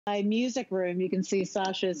my music room. You can see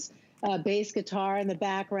Sasha's bass guitar in the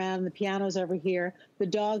background. The piano's over here. The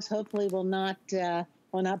dogs hopefully will not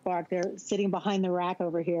bark. They're sitting behind the rack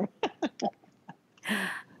over here.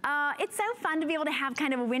 It's so fun to be able to have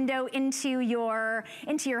kind of a window into your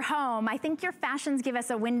home. I think your fashions give us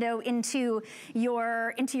a window into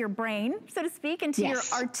your brain, so to speak, into your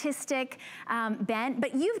artistic bent.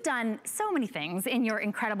 But you've done so many things in your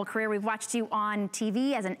incredible career. We've watched you on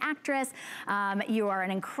TV as an actress. You are an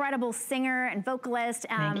incredible singer and vocalist.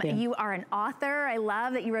 Thank you. You are an author. I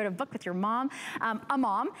love that you wrote a book with your mom,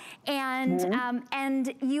 and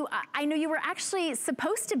and you. I know you were actually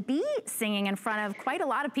supposed to be singing in front of quite a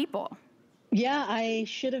lot of people. Yeah, I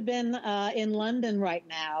should have been in London right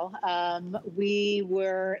now. We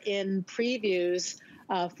were in previews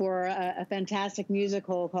for a fantastic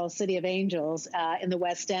musical called City of Angels in the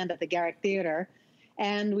West End at the Garrick Theater.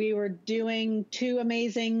 And we were doing 2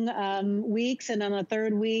 amazing weeks. And on the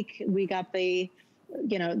 3rd week, we got the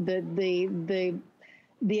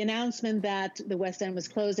announcement that the West End was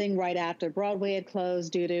closing right after Broadway had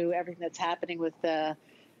closed due to everything that's happening with the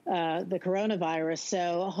coronavirus.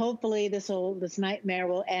 So hopefully this nightmare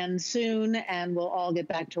will end soon and we'll all get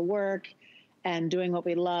back to work and doing what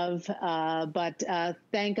we love. But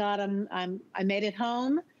thank God I made it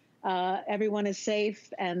home. Everyone is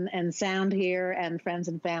safe and sound here, and friends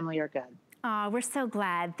and family are good. Oh, we're so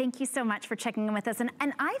glad. Thank you so much for checking in with us. And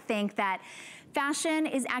I think that fashion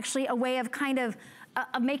is actually a way of kind of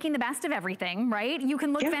making the best of everything, right? You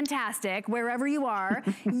can look fantastic wherever you are.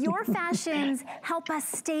 Your fashions help us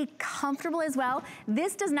stay comfortable as well.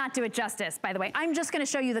 This does not do it justice, by the way. I'm just gonna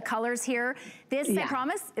show you the colors here. This, I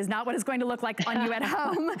promise, is not what it's going to look like on you at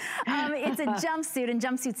home. It's a jumpsuit, and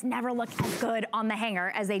jumpsuits never look as good on the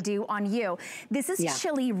hanger as they do on you. This is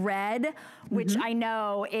chili red, which I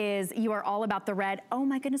know is, you are all about the red. Oh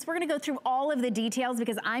my goodness, we're gonna go through all of the details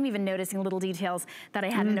because I'm even noticing little details that I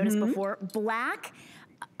hadn't noticed before. Black.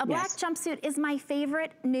 A black jumpsuit is my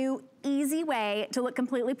favorite new easy way to look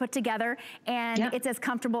completely put together, and it's as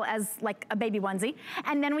comfortable as like a baby onesie.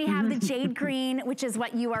 And then we have the jade green, which is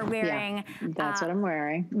what you are wearing. That's what I'm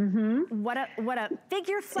wearing. What a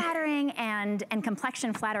figure flattering and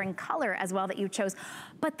complexion flattering color as well that you chose.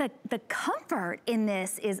 But the comfort in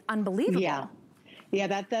this is unbelievable. Yeah,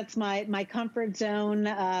 that's my comfort zone.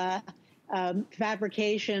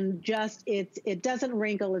 Fabrication, it doesn't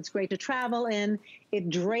wrinkle. It's great to travel in. It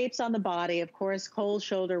drapes on the body. Of course, cold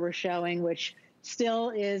shoulder we're showing, which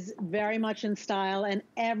still is very much in style, and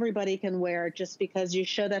everybody can wear it just because you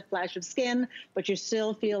show that flash of skin, but you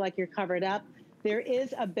still feel like you're covered up. There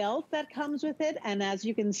is a belt that comes with it, and as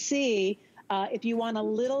you can see, if you want a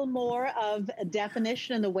little more of a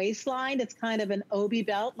definition in the waistline, it's kind of an obi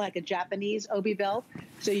belt, like a Japanese obi belt.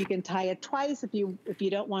 So you can tie it twice if you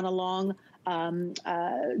don't want a long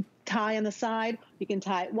tie on the side. You can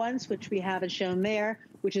tie it once, which we haven't shown there,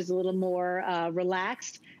 which is a little more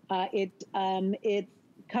relaxed. It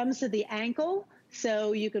comes to the ankle,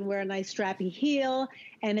 so you can wear a nice strappy heel,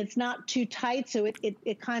 and it's not too tight, so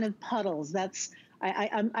it kind of puddles.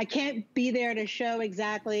 I can't be there to show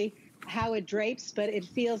exactly how it drapes, but it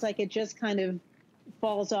feels like it just kind of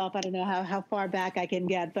falls off. I don't know how far back I can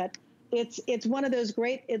get, but it's one of those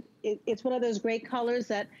great it's one of those great colors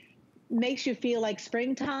that makes you feel like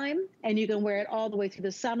springtime, and you can wear it all the way through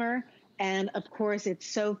the summer. And of course, it's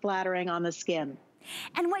so flattering on the skin.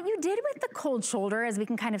 And what you did with the cold shoulder, as we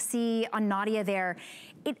can kind of see on Nadia there,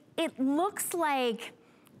 it looks like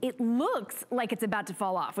it's about to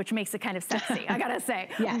fall off, which makes it kind of sexy, I gotta say.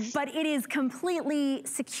 Yes. But it is completely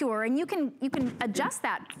secure, and you can adjust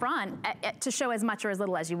that front to show as much or as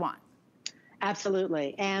little as you want.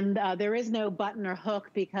 Absolutely. And there is no button or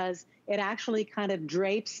hook because it actually kind of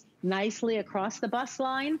drapes nicely across the bust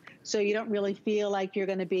line, so you don't really feel like you're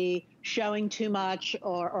going to be showing too much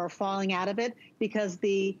or falling out of it, because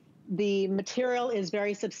the material is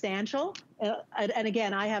very substantial. And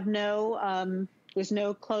again, I have there's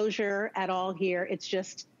no closure at all here. It's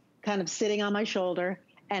just kind of sitting on my shoulder,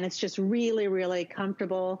 and it's just really, really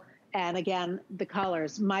comfortable. And again, the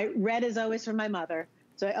colors. My red is always from my mother,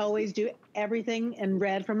 so I always do everything in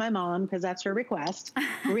red from my mom because that's her request.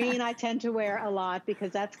 Green I tend to wear a lot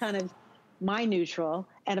because that's kind of my neutral.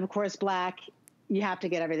 And of course, black, you have to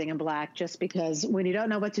get everything in black just because when you don't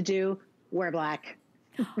know what to do, wear black.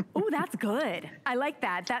 Oh, that's good. I like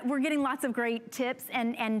that. We're getting lots of great tips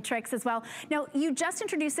and tricks as well. Now, you just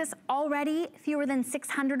introduced this already. Fewer than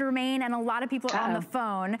 600 remain, and a lot of people are on the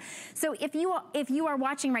phone. So if you are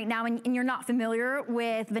watching right now and you're not familiar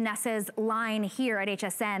with Vanessa's line here at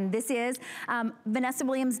HSN, this is Vanessa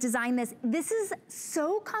Williams designed this. This is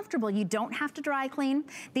so comfortable. You don't have to dry clean.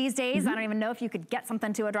 These days, I don't even know if you could get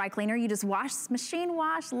something to a dry cleaner. You just wash, machine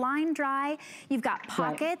wash, line dry. You've got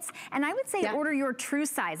pockets, and I would say order your true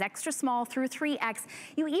size, extra small through 3X.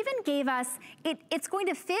 You even gave us, it's going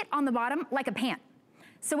to fit on the bottom like a pant.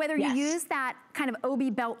 So whether you use that kind of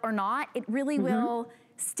OB belt or not, it really will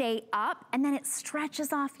stay up, and then it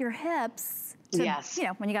stretches off your hips to, you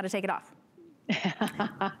know, when you got to take it off.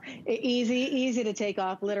 Easy to take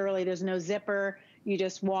off. Literally, there's no zipper. You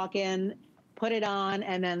just walk in, put it on,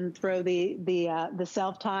 and then throw the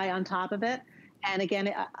self tie on top of it. And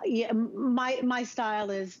again, my style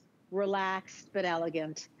is relaxed but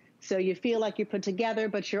elegant. So you feel like you're put together,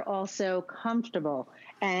 but you're also comfortable.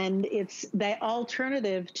 And it's the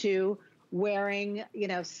alternative to wearing, you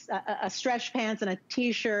know, a stretch pants and a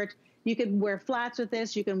t-shirt. You can wear flats with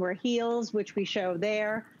this. You can wear heels, which we show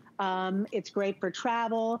there. It's great for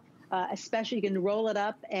travel, especially you can roll it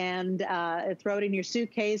up and throw it in your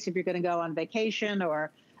suitcase if you're going to go on vacation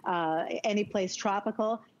or any place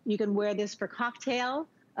tropical. You can wear this for cocktail,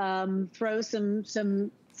 throw some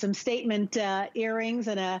statement earrings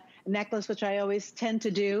and a necklace, which I always tend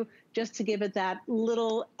to do, just to give it that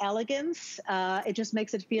little elegance. It just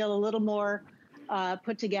makes it feel a little more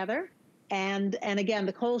put together. And again,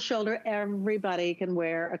 the cold shoulder, everybody can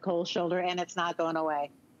wear a cold shoulder, and it's not going away.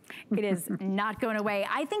 It is not going away.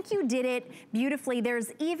 I think you did it beautifully.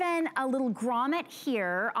 There's even a little grommet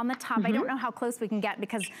here on the top. I don't know how close we can get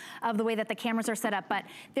because of the way that the cameras are set up, but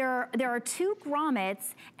there are two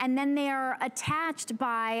grommets, and then they are attached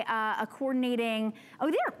by a coordinating,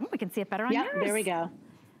 we can see it better on yours. There we go.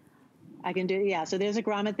 I can do, so there's a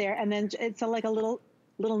grommet there, and then it's like a little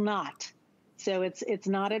knot. So it's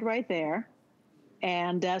knotted right there.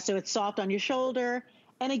 And so it's soft on your shoulder.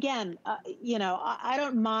 And again, you know, I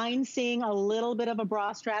don't mind seeing a little bit of a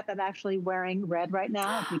bra strap. I'm actually wearing red right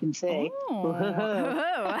now, if you can see.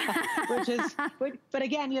 But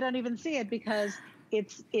again, you don't even see it because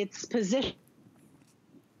it's positioned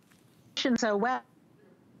so well.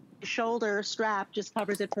 Shoulder strap just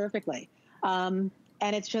covers it perfectly. And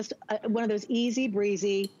it's just one of those easy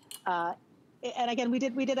breezy, and again, we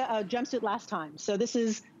did a jumpsuit last time. So this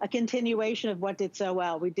is a continuation of what did so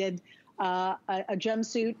well. We did a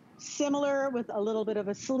jumpsuit similar with a little bit of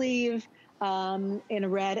a sleeve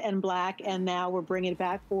in red and black, and now we're bringing it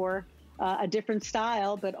back for a different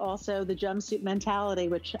style, but also the jumpsuit mentality,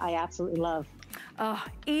 which I absolutely love. Oh,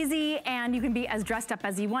 easy, and you can be as dressed up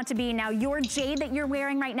as you want to be. Now, your jade that you're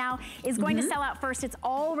wearing right now is going to sell out first. It's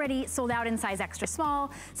already sold out in size extra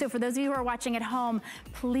small. So for those of you who are watching at home,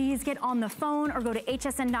 please get on the phone or go to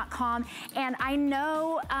hsn.com. And I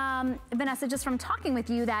know, Vanessa, just from talking with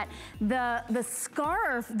you, that the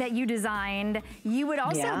scarf that you designed, you would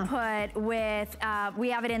also put with, we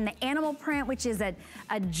have it in the animal print, which is a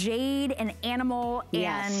jade, an animal,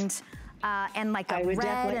 and like a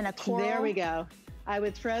red and a coral. There we go. I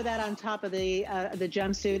would throw that on top of the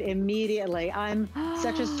jumpsuit immediately. I'm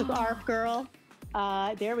such a scarf girl.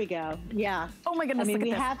 There we go. Yeah. Oh my goodness, I mean,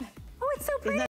 look at this. Oh, it's so pretty.